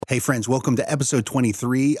Hey, friends, welcome to episode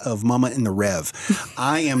 23 of Mama and the Rev.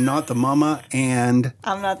 I am not the mama, and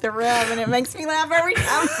I'm not the Rev, and it makes me laugh every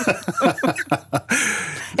time.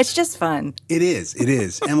 It's just fun. It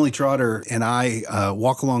is. Emily Trotter and I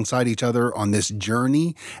walk alongside each other on this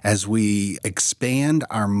journey as we expand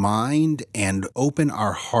our mind and open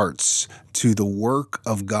our hearts to the work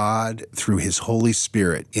of God through His Holy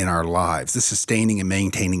Spirit in our lives, the sustaining and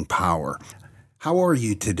maintaining power. How are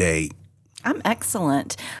you today? I'm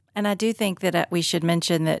excellent. And I do think that we should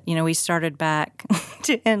mention that, we started back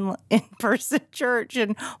to in-person church.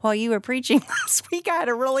 And while you were preaching last week, I had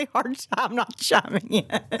a really hard time not chiming in.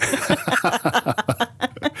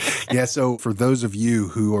 Yeah, so for those of you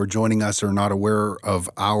who are joining us or are not aware of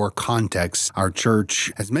our context, our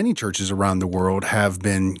church, as many churches around the world, have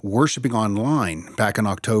been worshiping online. Back in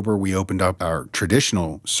October, we opened up our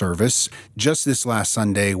traditional service. Just this last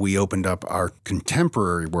Sunday, we opened up our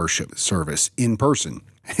contemporary worship service in person.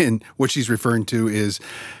 And what she's referring to is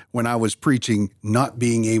when I was preaching, not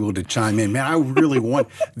being able to chime in. Man, I really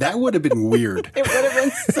that would have been weird. It would have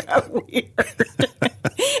been so weird.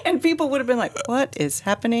 And people would have been like, what is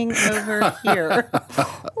happening over here?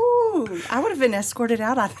 Ooh, I would have been escorted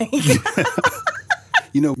out, I think.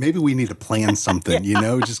 Maybe we need to plan something,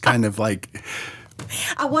 just kind of like.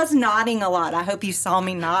 I was nodding a lot. I hope you saw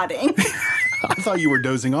me nodding. I thought you were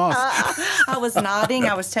dozing off. I was nodding.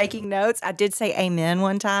 I was taking notes. I did say amen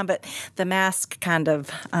one time, but the mask kind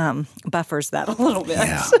of buffers that a little bit.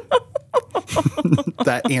 Yeah.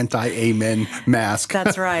 That anti-amen mask.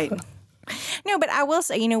 That's right. No, but I will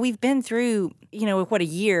say, we've been through,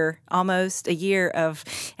 almost a year of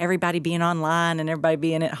everybody being online and everybody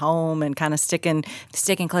being at home and kind of sticking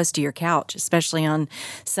close to your couch, especially on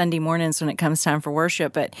Sunday mornings when it comes time for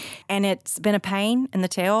worship. And it's been a pain in the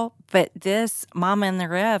tail, but this Mama and the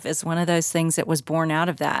Rev is one of those things that was born out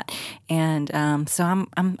of that. And so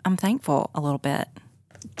I'm thankful a little bit.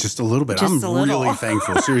 Just a little bit. I'm really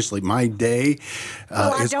thankful. Seriously, my day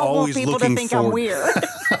is always looking forward. I don't want people to think I'm weird.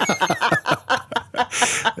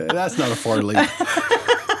 That's not a far leap.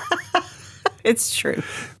 It's true.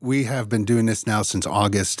 We have been doing this now since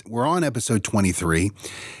August. We're on episode 23.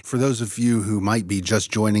 For those of you who might be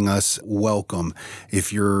just joining us, welcome.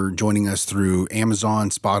 If you're joining us through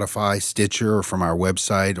Amazon, Spotify, Stitcher, or from our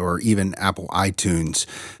website, or even Apple iTunes,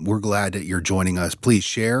 we're glad that you're joining us. Please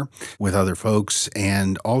share with other folks,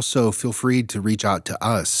 and also feel free to reach out to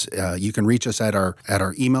us. You can reach us at our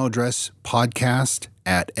email address,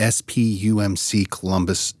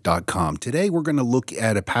 podcast@spumccolumbus.com. Today, we're going to look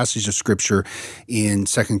at a passage of Scripture in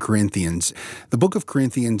 2 Corinthians. The book of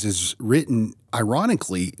Corinthians is written,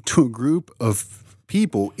 ironically, to a group of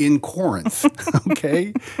people in Corinth,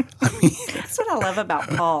 okay? That's what I love about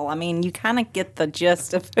Paul. You kind of get the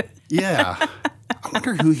gist of it. Yeah. I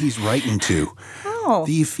wonder who he's writing to. Oh.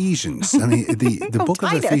 The Ephesians. The book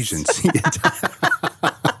Titus. of Ephesians.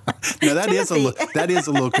 No, that is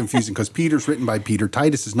a little confusing because Peter's written by Peter.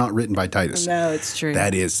 Titus is not written by Titus. No, it's true.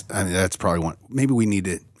 That's probably one. Maybe we need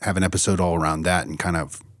to have an episode all around that and kind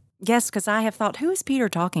of. Yes, because I have thought, who is Peter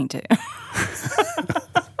talking to?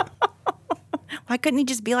 Why couldn't he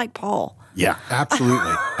just be like Paul? Yeah,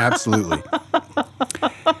 absolutely.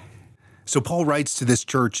 So Paul writes to this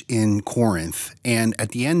church in Corinth, and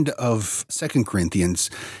at the end of 2 Corinthians,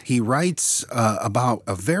 he writes about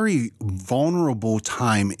a very vulnerable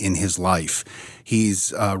time in his life.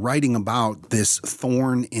 He's writing about this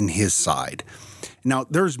thorn in his side. Now,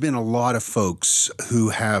 there's been a lot of folks who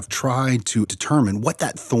have tried to determine what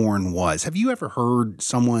that thorn was. Have you ever heard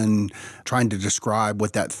someone trying to describe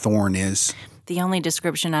what that thorn is? The only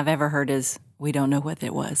description I've ever heard is, we don't know what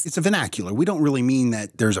it was. It's a vernacular. We don't really mean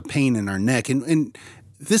that there's a pain in our neck. And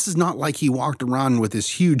this is not like he walked around with this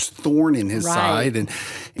huge thorn in his side. And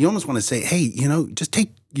you almost want to say, hey, just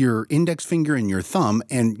take your index finger and your thumb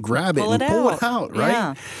and grab it and pull it out, right?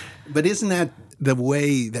 Yeah. But isn't that the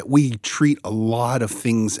way that we treat a lot of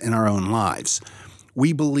things in our own lives?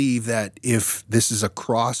 We believe that if this is a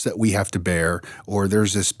cross that we have to bear, or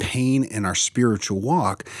there's this pain in our spiritual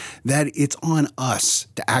walk, that it's on us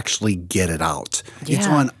to actually get it out. Yeah. It's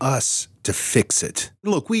on us to fix it.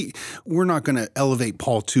 Look, we're not going to elevate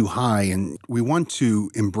Paul too high, and we want to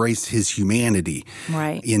embrace his humanity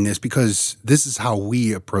in this, because this is how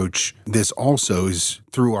we approach this also, is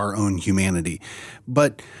through our own humanity.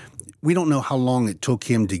 But we don't know how long it took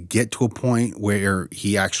him to get to a point where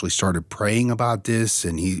he actually started praying about this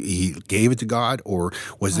and he gave it to God, or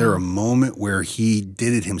was there a moment where he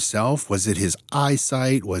did it himself? Was it his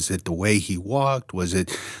eyesight? Was it the way he walked? Was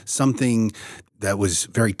it something that was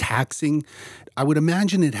very taxing? I would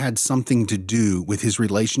imagine it had something to do with his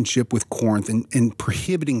relationship with Corinth and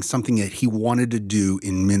prohibiting something that he wanted to do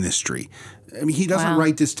in ministry. I mean, he doesn't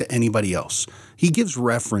write this to anybody else. He gives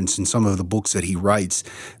reference in some of the books that he writes.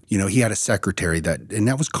 You know, he had a secretary and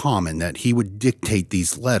that was common, that he would dictate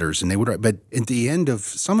these letters and they would write. But at the end of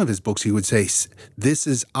some of his books, he would say, "This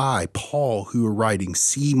is I, Paul, who are writing.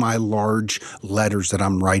 See my large letters that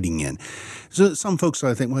I'm writing in." So some folks,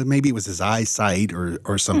 I think, well, maybe it was his eyesight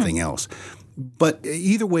or something else. But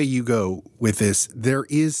either way you go with this, there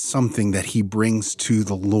is something that he brings to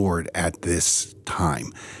the Lord at this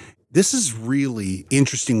time. This is really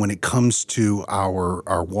interesting when it comes to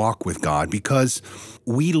our walk with God, because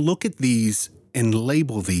we look at these and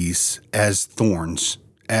label these as thorns,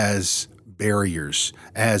 as barriers,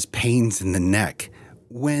 as pains in the neck,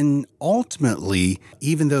 when ultimately,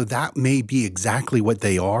 even though that may be exactly what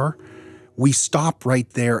they are, we stop right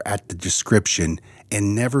there at the description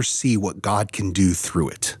and never see what God can do through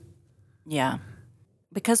it. Yeah.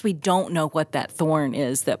 Because we don't know what that thorn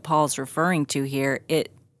is that Paul's referring to here, it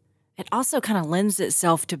also kind of lends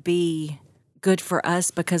itself to be good for us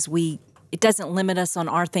because it doesn't limit us on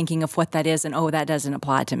our thinking of what that is and, that doesn't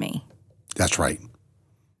apply to me. That's right.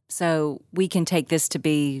 So we can take this to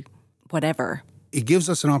be whatever. It gives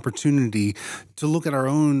us an opportunity to look at our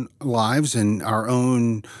own lives and our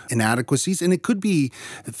own inadequacies. And it could be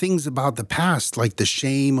things about the past, like the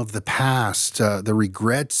shame of the past, the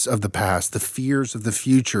regrets of the past, the fears of the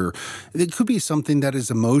future. It could be something that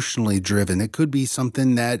is emotionally driven. It could be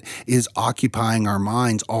something that is occupying our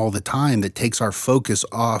minds all the time, that takes our focus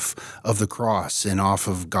off of the cross and off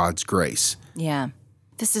of God's grace. Yeah.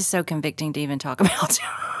 This is so convicting to even talk about.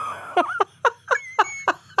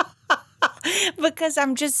 Because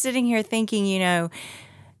I'm just sitting here thinking,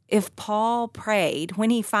 if Paul prayed, when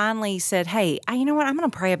he finally said, hey, you know what, I'm going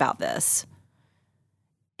to pray about this,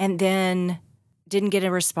 and then didn't get a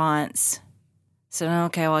response, said,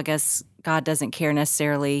 okay, well, I guess God doesn't care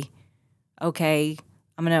necessarily. Okay,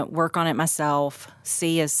 I'm going to work on it myself,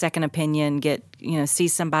 see a second opinion, see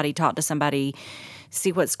somebody, talk to somebody,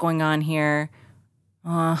 see what's going on here.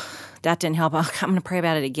 That didn't help. I'm going to pray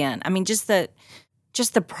about it again. I mean, just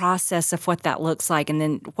the process of what that looks like, and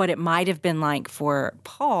then what it might have been like for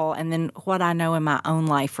Paul, and then what I know in my own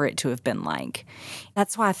life for it to have been like.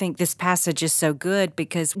 That's why I think this passage is so good,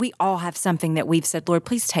 because we all have something that we've said, Lord,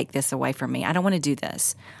 please take this away from me. I don't want to do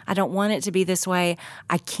this. I don't want it to be this way.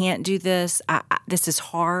 I can't do this. This is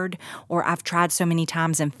hard, or I've tried so many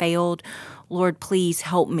times and failed. Lord, please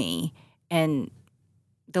help me. And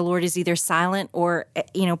the Lord is either silent or,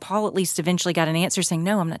 Paul at least eventually got an answer saying,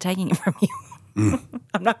 no, I'm not taking it from you.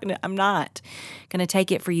 I'm not gonna take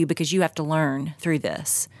it for you, because you have to learn through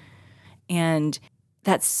this. And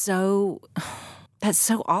that's so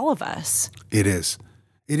all of us. It is.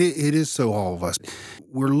 It is so all of us.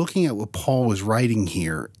 We're looking at what Paul was writing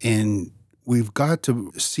here, and we've got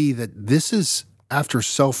to see that this is after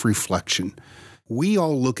self-reflection. We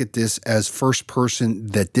all look at this as first person,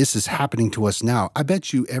 that this is happening to us now. I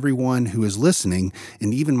bet you everyone who is listening,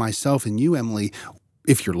 and even myself and you, Emily,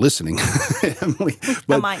 if you're listening, Emily.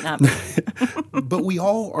 I might not be. But we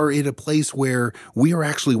all are in a place where we are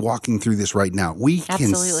actually walking through this right now. We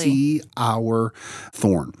can see our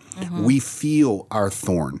thorn. Mm-hmm. We feel our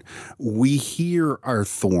thorn. We hear our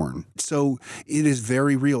thorn. So it is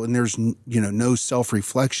very real, and there's no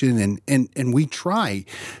self-reflection, and we try.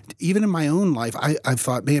 Even in my own life, I've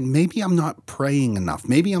thought, man, maybe I'm not praying enough.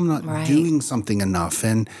 Maybe I'm not doing something enough.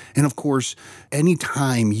 And of course,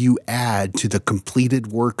 anytime you add to the completed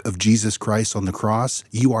work of Jesus Christ on the cross,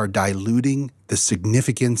 you are diluting the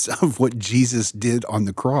significance of what Jesus did on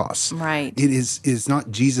the cross. Right. It is not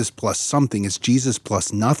Jesus plus something. It's Jesus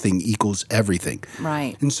plus nothing equals everything.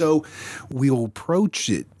 Right. And so we'll approach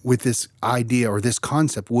it with this idea or this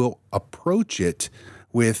concept. We'll approach it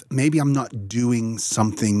with, maybe I'm not doing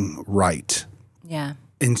something right. Yeah.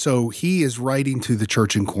 And so he is writing to the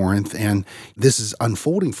church in Corinth, and this is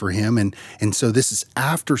unfolding for him. And so this is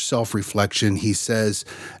after self-reflection. He says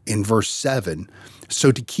in verse 7,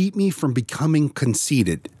 so to keep me from becoming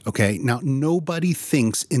conceited. Okay, now nobody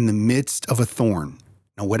thinks in the midst of a thorn.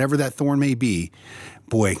 Now, whatever that thorn may be,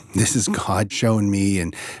 boy, this is God showing me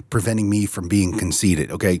and preventing me from being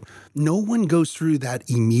conceited, okay? No one goes through that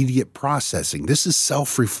immediate processing. This is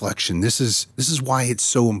self-reflection. This is why it's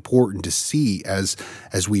so important to see as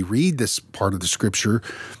we read this part of the scripture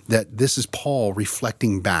that this is Paul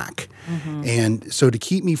reflecting back. Mm-hmm. And so to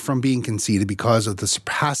keep me from being conceited, because of the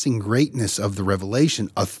surpassing greatness of the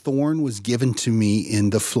revelation, a thorn was given to me in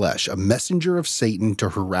the flesh, a messenger of Satan to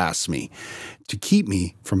harass me, to keep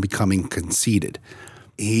me from becoming conceited.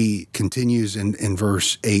 he continues in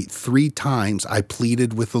verse 8, 3 times I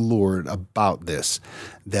pleaded with the Lord about this,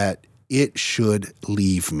 that it should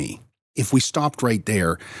leave me. If we stopped right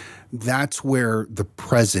there, that's where the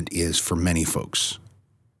present is for many folks.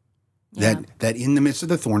 Yeah. That in the midst of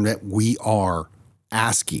the thorn, that we are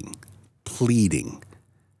asking, pleading.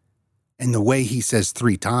 And the way he says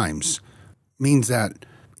 3 times means that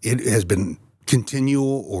it has been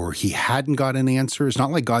continual, or he hadn't got an answer. It's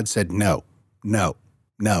not like God said no.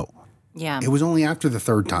 Yeah. It was only after the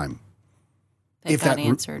 3rd time. That got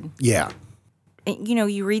answered. Yeah. You know,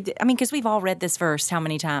 you read, because we've all read this verse how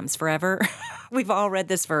many times? Forever? We've all read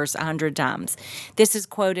this verse 100 times. This is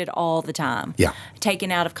quoted all the time. Yeah.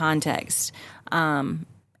 Taken out of context. And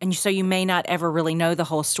so you may not ever really know the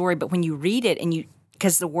whole story, but when you read it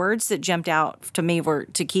because the words that jumped out to me were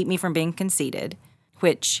to keep me from being conceited,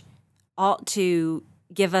 which ought to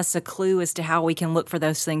give us a clue as to how we can look for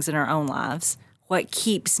those things in our own lives. What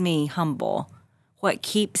keeps me humble? What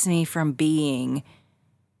keeps me from being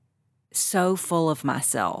so full of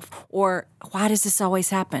myself? Or why does this always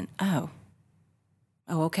happen? Oh,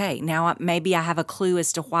 okay. Now maybe I have a clue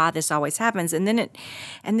as to why this always happens. And then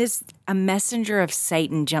a messenger of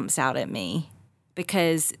Satan jumps out at me,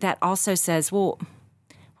 because that also says, well,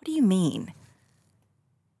 what do you mean?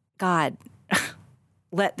 God,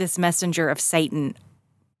 let this messenger of Satan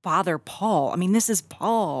bother Paul. This is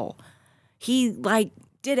Paul. He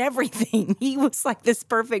did everything. He was like this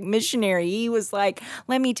perfect missionary. He was like,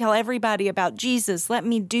 let me tell everybody about Jesus. Let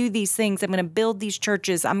me do these things. I'm going to build these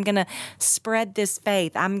churches. I'm going to spread this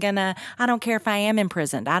faith. I don't care if I am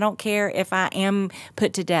imprisoned. I don't care if I am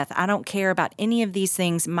put to death. I don't care about any of these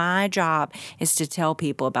things. My job is to tell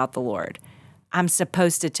people about the Lord. I'm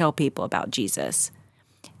supposed to tell people about Jesus.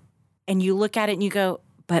 And you look at it and you go,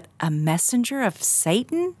 but a messenger of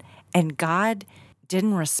Satan, and God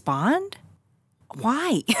didn't respond?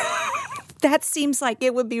 Why? That seems like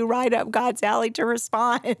it would be right up God's alley to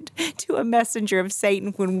respond to a messenger of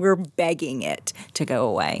Satan when we're begging it to go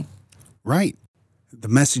away. Right. The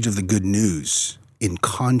message of the good news, in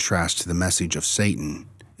contrast to the message of Satan,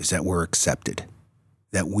 is that we're accepted,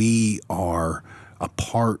 that we are a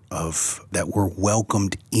part of, that we're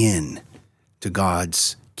welcomed in to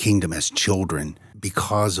God's kingdom as children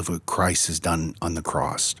because of what Christ has done on the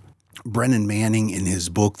cross. Brennan Manning, in his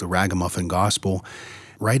book, The Ragamuffin Gospel,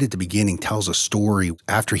 right at the beginning tells a story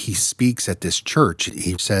after he speaks at this church.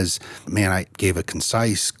 He says, man, I gave a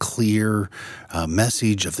concise, clear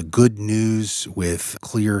message of the good news with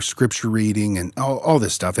clear scripture reading and all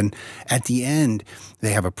this stuff. And at the end,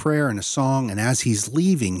 they have a prayer and a song. And as he's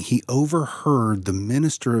leaving, he overheard the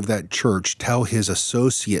minister of that church tell his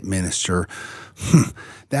associate minister,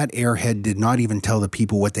 that airhead did not even tell the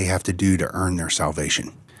people what they have to do to earn their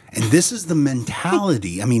salvation. And this is the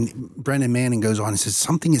mentality. Brennan Manning goes on and says,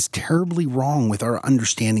 something is terribly wrong with our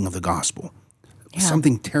understanding of the gospel. Yeah.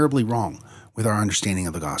 Something terribly wrong with our understanding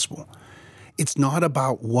of the gospel. It's not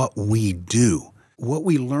about what we do. What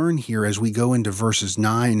we learn here as we go into verses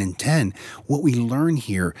 9 and 10, what we learn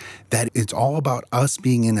here, that it's all about us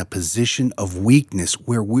being in a position of weakness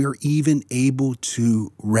where we're even able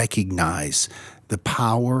to recognize the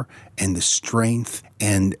power and the strength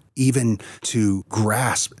and even to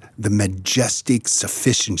grasp the majestic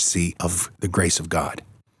sufficiency of the grace of God.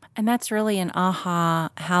 And that's really an aha,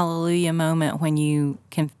 hallelujah moment when you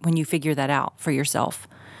figure that out for yourself.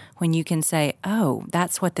 When you can say, oh,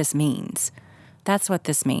 that's what this means. That's what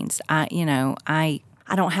this means. I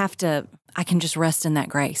don't have to, I can just rest in that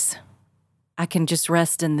grace. I can just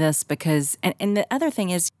rest in this because, and the other thing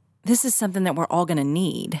is, this is something that we're all going to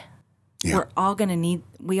need. Yeah. We're all going to need,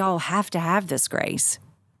 we all have to have this grace.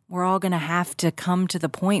 We're all going to have to come to the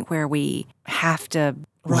point where we have to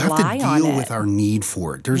rely on it. We'll have to deal with our need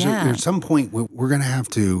for it. There's some point where we're going to have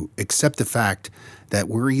to accept the fact that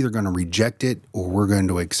we're either going to reject it or we're going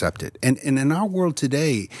to accept it. And in our world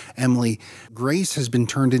today, Emily, grace has been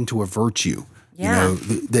turned into a virtue. Yeah.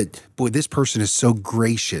 That, boy, this person is so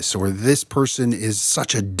gracious, or this person is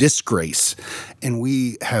such a disgrace. And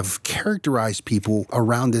we have characterized people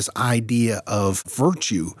around this idea of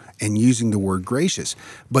virtue and using the word gracious.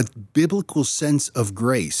 But biblical sense of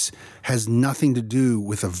grace has nothing to do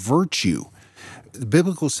with a virtue. The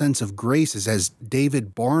biblical sense of grace is, as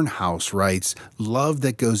David Barnhouse writes, love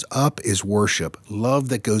that goes up is worship. Love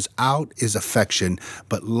that goes out is affection.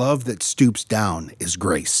 But love that stoops down is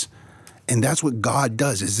grace. And that's what God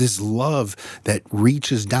does, is this love that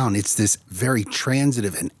reaches down. It's this very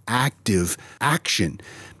transitive and active action.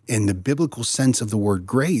 And the biblical sense of the word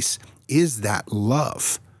grace is that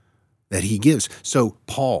love that he gives. So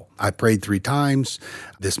Paul, I prayed 3 times,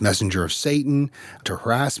 this messenger of Satan to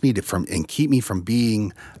harass me and keep me from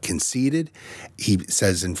being conceited. He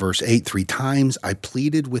says in verse 8, 3 times I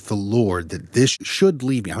pleaded with the Lord that this should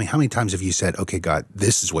leave me. I mean, how many times have you said, okay, God,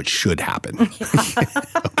 this is what should happen?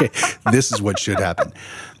 Okay, this is what should happen.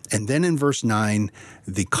 And then in verse 9,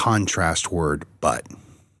 the contrast word, but.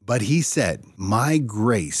 But he said, my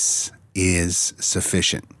grace is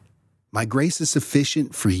sufficient. My grace is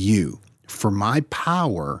sufficient for you, for my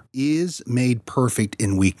power is made perfect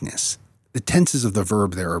in weakness. The tenses of the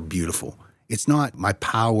verb there are beautiful. It's not my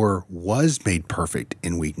power was made perfect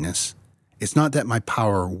in weakness. It's not that my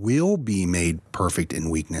power will be made perfect in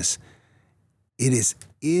weakness. It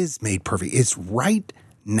is made perfect. It's right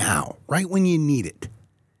now, right when you need it.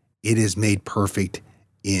 It is made perfect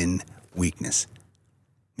in weakness.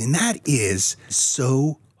 And that is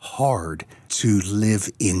so hard to live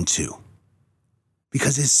into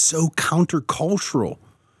because it's so countercultural.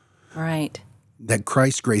 Right. That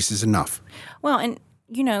Christ's grace is enough. Well, and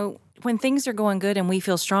when things are going good and we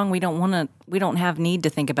feel strong, we don't have need to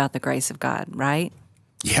think about the grace of God, right?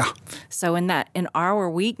 Yeah. So in our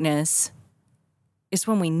weakness is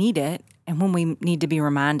when we need it and when we need to be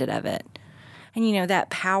reminded of it. And that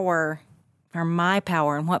power, or my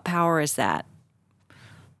power, and what power is that?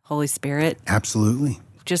 Holy Spirit. Absolutely.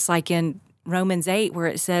 Just like in Romans 8, where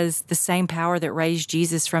it says the same power that raised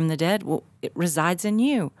Jesus from the dead, well, it resides in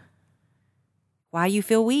you. Why you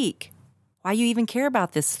feel weak? Why you even care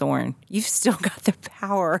about this thorn? You've still got the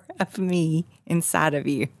power of me inside of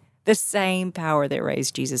you. The same power that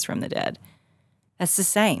raised Jesus from the dead. That's the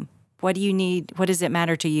same. What do you need? What does it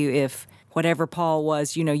matter to you if whatever Paul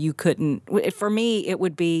was, you couldn't? For me, it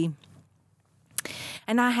would be...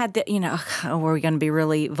 And I had we're going to be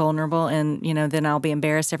really vulnerable and, then I'll be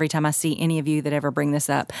embarrassed every time I see any of you that ever bring this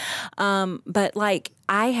up. But I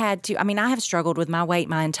have struggled with my weight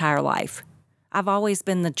my entire life. I've always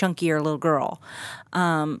been the chunkier little girl.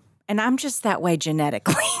 And I'm just that way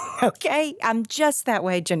genetically, okay? I'm just that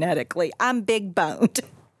way genetically. I'm big boned.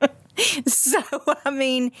 So,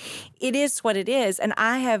 it is what it is. And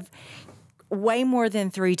I have... way more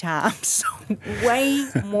than 3 times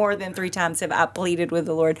have I pleaded with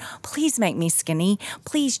the Lord, please make me skinny.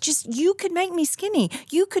 Please, you could make me skinny.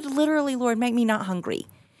 You could literally, Lord, make me not hungry.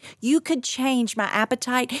 You could change my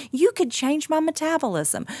appetite. You could change my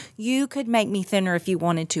metabolism. You could make me thinner if you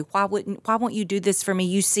wanted to. Why won't you do this for me?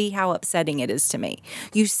 You see how upsetting it is to me.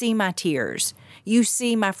 You see my tears. You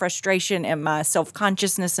see my frustration and my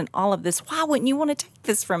self-consciousness and all of this. Why wouldn't you want to take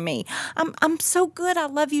this from me? I'm so good. I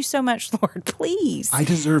love you so much, Lord. Please. I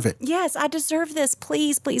deserve it. Yes, I deserve this.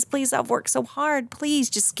 Please, please, please. I've worked so hard. Please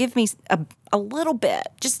just give me a little bit,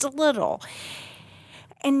 just a little.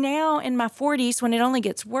 And now in my 40s, when it only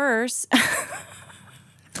gets worse,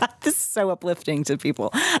 this is so uplifting to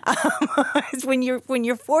people. When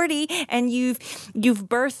you're 40 and you've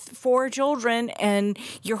birthed 4 children and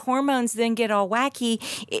your hormones then get all wacky,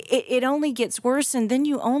 it only gets worse, and then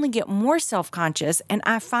you only get more self-conscious. And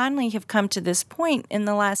I finally have come to this point in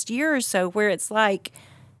the last year or so where it's like,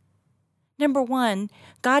 number one,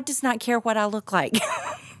 God does not care what I look like.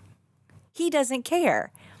 He doesn't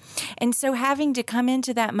care. And so having to come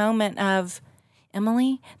into that moment of,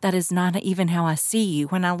 Emily, that is not even how I see you.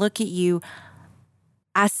 When I look at you,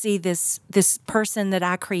 I see this person that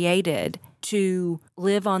I created to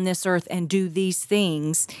live on this earth and do these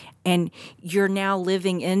things, and you're now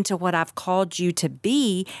living into what I've called you to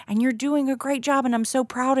be, and you're doing a great job, and I'm so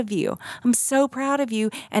proud of you. I'm so proud of you.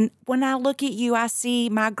 And when I look at you, I see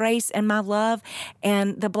my grace and my love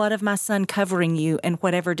and the blood of my Son covering you in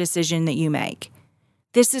whatever decision that you make.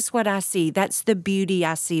 This is what I see. That's the beauty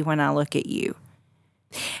I see when I look at you.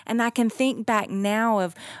 And I can think back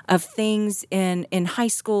now of things in high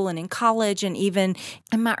school and in college and even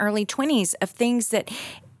in my early 20s of things that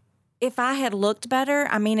if I had looked better,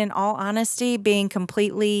 in all honesty, being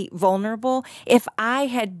completely vulnerable, if I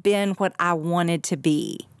had been what I wanted to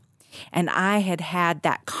be and I had had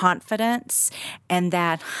that confidence and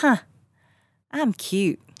that, I'm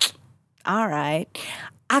cute. All right.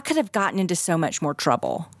 I could have gotten into so much more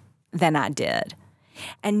trouble than I did.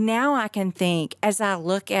 And now I can think, as I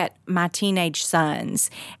look at my teenage sons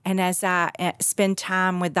and as I spend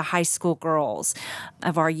time with the high school girls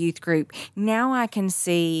of our youth group, now I can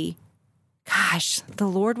see, gosh, the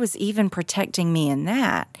Lord was even protecting me in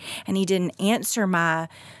that. And He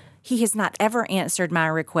has not ever answered my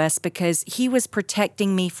request because He was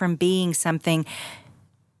protecting me from being something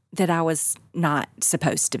that I was not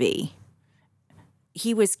supposed to be.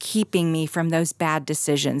 He was keeping me from those bad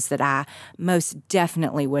decisions that I most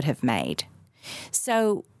definitely would have made.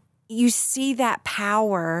 So you see that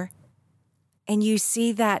power and you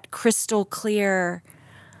see that crystal clear,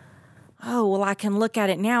 oh, well, I can look at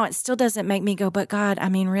it now. It still doesn't make me go, but God, I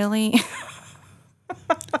mean, really?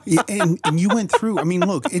 Yeah, and you went through, I mean,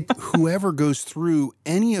 look, whoever goes through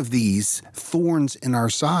any of these thorns in our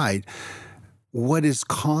side, what is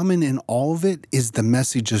common in all of it is the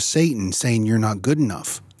message of Satan saying you're not good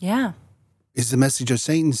enough. Yeah. Is the message of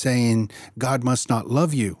Satan saying God must not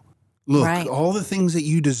love you. Look, Right. all the things that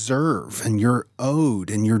you deserve and you're owed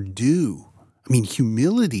and you're due. I mean,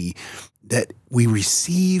 humility, that we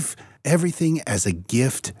receive everything as a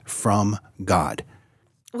gift from God.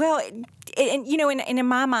 Well, and you know, and in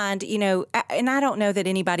my mind, you know, and I don't know that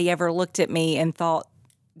anybody ever looked at me and thought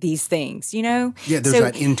these things, you know? Yeah, there's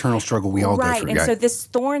that internal struggle we all go right. through. And Yeah. so this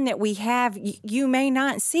thorn that we have, you may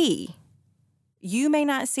not see. You may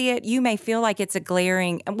not see it. You may feel like it's a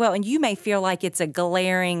glaring, well, and you may feel like it's a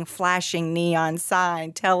glaring, flashing neon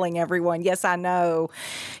sign telling everyone, yes, I know.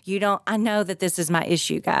 I know that this is my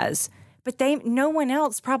issue, guys. But no one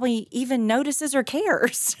else probably even notices or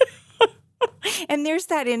cares. And there's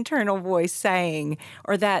that internal voice saying,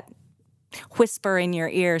 or that whisper in your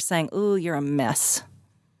ear saying, ooh, you're a mess.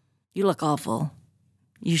 You look awful.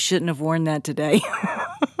 You shouldn't have worn that today.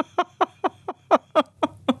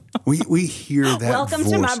 We hear that Welcome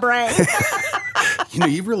voice. to my brain. You know,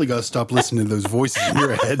 you've really got to stop listening to those voices in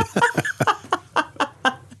your head.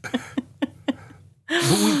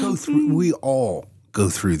 But we all go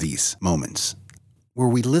through these moments where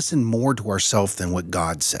we listen more to ourselves than what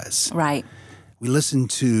God says. Right. We listen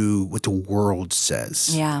to what the world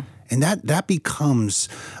says. Yeah. And that becomes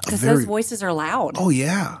Because those voices are loud. Oh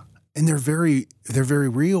yeah. And they're very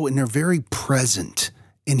real and they're very present.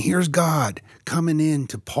 And here's God coming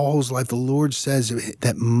into Paul's life. The Lord says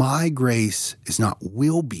that my grace is not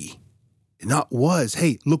will be, not was.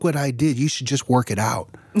 Hey, look what I did. You should just work it out.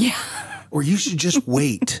 Yeah. Or you should just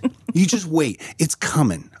wait. You just wait. It's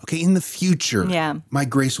coming. Okay. In the future, Yeah. my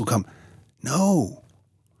grace will come. No.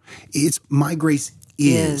 It's my grace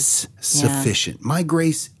is sufficient. Yeah. My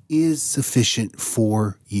grace is sufficient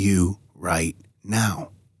for you right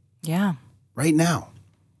now. Yeah. Right now.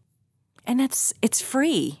 And it's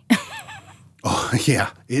free. Oh,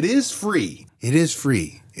 yeah. It is free. It is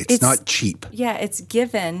free. It's not cheap. Yeah, it's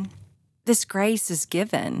given. This grace is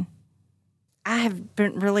given. I have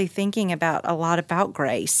been really thinking a lot about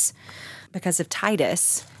grace because of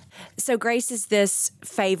Titus. So grace is this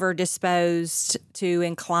favor disposed to,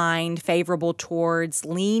 inclined, favorable towards,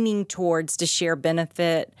 leaning towards to share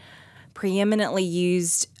benefit, preeminently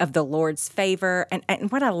used of the Lord's favor.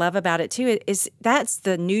 And what I love about it too is that's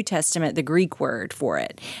the New Testament, the Greek word for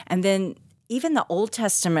it. And then even the Old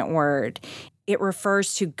Testament word, it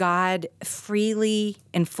refers to God freely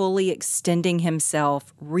and fully extending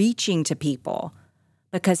himself, reaching to people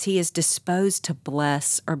because he is disposed to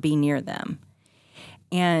bless or be near them.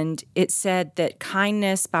 And it said that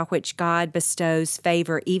kindness by which God bestows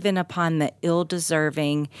favor even upon the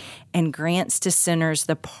ill-deserving and grants to sinners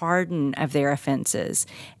the pardon of their offenses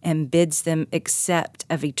and bids them accept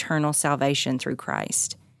of eternal salvation through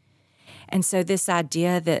Christ. And so this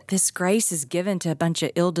idea that this grace is given to a bunch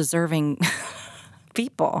of ill-deserving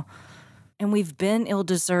people, and we've been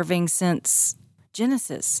ill-deserving since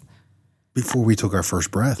Genesis. Before we took our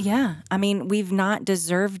first breath. Yeah. I mean, we've not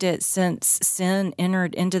deserved it since sin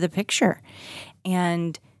entered into the picture.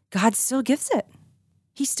 And God still gives it.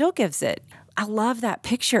 He still gives it. I love that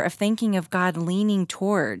picture of thinking of God leaning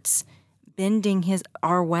towards, bending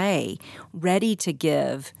our way, ready to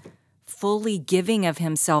give, fully giving of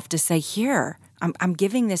himself to say, here, I'm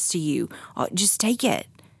giving this to you. Just take it.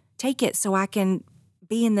 Take it so I can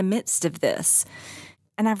be in the midst of this.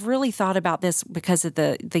 And I've really thought about this because of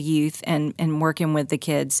the youth and working with the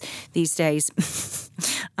kids these days,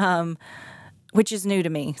 which is new to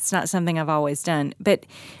me. It's not something I've always done. But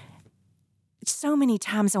so many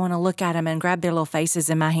times I want to look at them and grab their little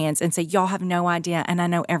faces in my hands and say, y'all have no idea. And I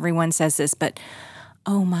know everyone says this, but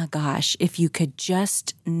oh my gosh, if you could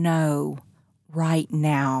just know right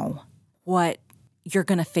now what you're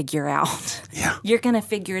going to figure out. Yeah. You're going to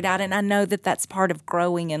figure it out. And I know that that's part of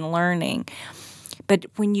growing and learning. But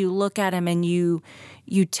when you look at them and you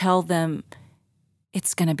tell them,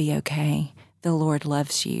 it's going to be okay. The Lord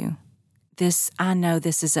loves you. I know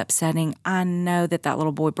this is upsetting. I know that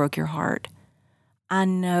little boy broke your heart. I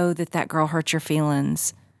know that girl hurt your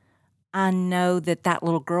feelings. I know that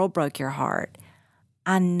little girl broke your heart.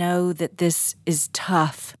 I know that this is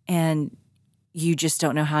tough and you just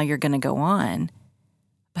don't know how you're going to go on,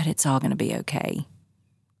 but it's all going to be okay.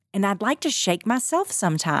 And I'd like to shake myself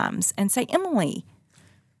sometimes and say, Emily,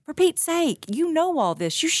 for Pete's sake, you know all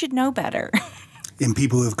this. You should know better. And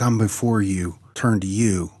people who have come before you turn to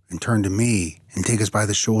you and turn to me and take us by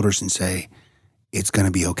the shoulders and say, it's going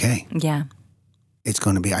to be okay. Yeah. It's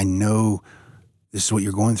going to be, I know this is what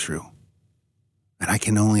you're going through. And I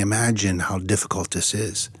can only imagine how difficult this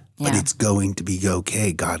is. But it's going to be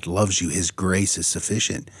okay. God loves you. His grace is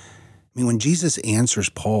sufficient. I mean, when Jesus answers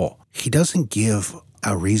Paul, he doesn't give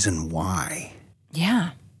a reason why.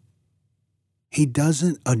 Yeah. He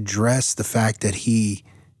doesn't address the fact that he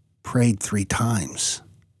prayed 3 times.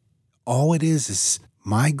 All it is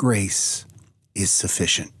my grace is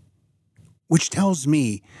sufficient, which tells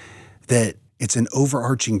me that it's an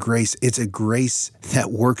overarching grace. It's a grace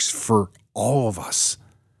that works for all of us.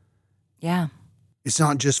 Yeah. It's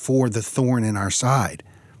not just for the thorn in our side,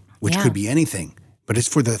 which could be anything, but it's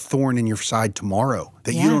for the thorn in your side tomorrow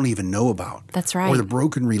that you don't even know about. That's right. Or the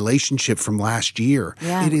broken relationship from last year.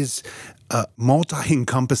 Yeah. It is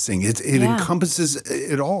multi-encompassing. It encompasses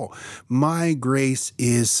it all. My grace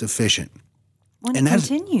is sufficient. When it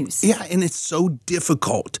continues. Yeah, and it's so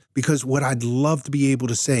difficult because what I'd love to be able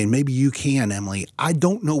to say, and maybe you can, Emily, I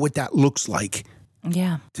don't know what that looks like.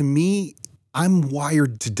 Yeah. To me, I'm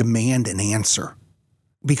wired to demand an answer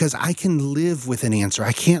because I can live with an answer.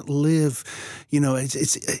 I can't live,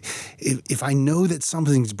 if I know that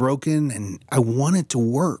something's broken and I want it to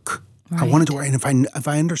work, I want it to work. And if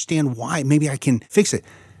I understand why, maybe I can fix it.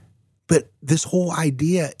 But this whole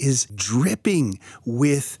idea is dripping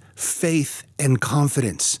with faith and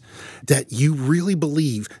confidence that you really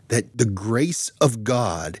believe that the grace of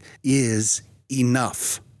God is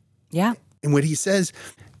enough. Yeah. And what he says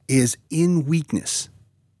is in weakness,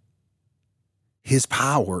 his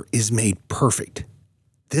power is made perfect.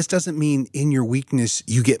 This doesn't mean in your weakness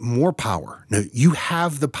you get more power. No, you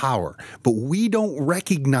have the power, but we don't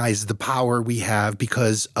recognize the power we have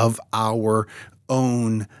because of our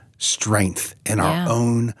own strength and our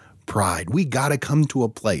own pride. We got to come to a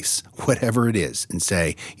place, whatever it is, and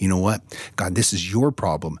say, you know what? God, this is your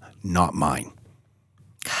problem, not mine.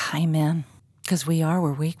 Amen. Because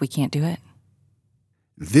we're weak. We can't do it.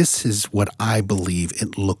 This is what I believe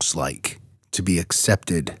it looks like to be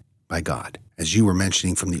accepted by God. As you were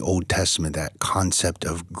mentioning from the Old Testament, that concept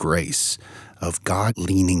of grace, of God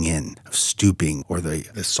leaning in, of stooping, or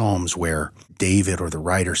the Psalms where David or the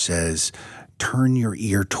writer says, turn your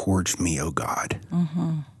ear towards me, O God.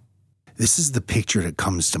 Mm-hmm. This is the picture that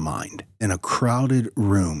comes to mind. In a crowded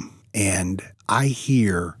room, and I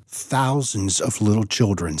hear thousands of little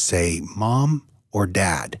children say, Mom or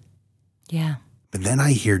Dad. Yeah. But then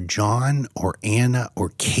I hear John or Anna or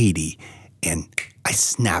Katie, and I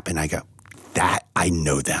snap and I go, that I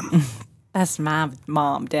know them. That's my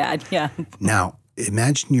mom, Dad. Yeah. Now,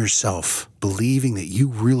 imagine yourself believing that you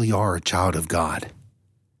really are a child of God.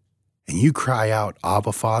 And you cry out,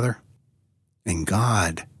 Abba, Father, and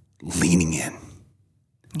God leaning in.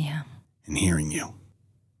 Yeah. And hearing you.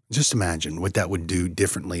 Just imagine what that would do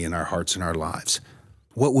differently in our hearts and our lives.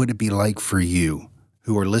 What would it be like for you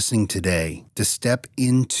who are listening today to step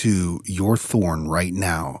into your thorn right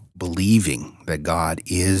now, believing that God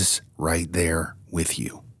is right there with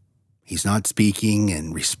you? He's not speaking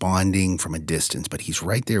and responding from a distance, but he's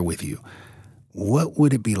right there with you. What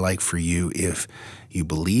would it be like for you if you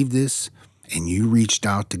believed this and you reached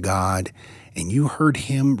out to God and you heard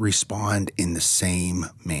him respond in the same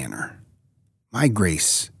manner? My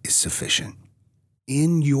grace is sufficient.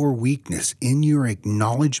 In your weakness, in your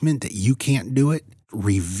acknowledgement that you can't do it,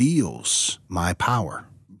 reveals my power.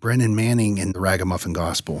 Brennan Manning in the Ragamuffin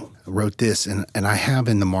Gospel wrote this, and I have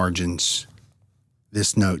in the margins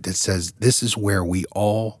this note that says, this is where we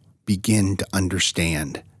all begin to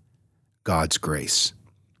understand God's grace.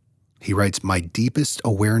 He writes, my deepest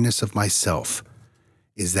awareness of myself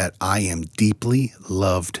is that I am deeply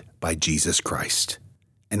loved by Jesus Christ,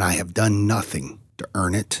 and I have done nothing to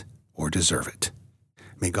earn it or deserve it.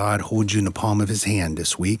 May God hold you in the palm of his hand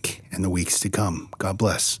this week and the weeks to come. God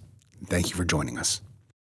bless. Thank you for joining us.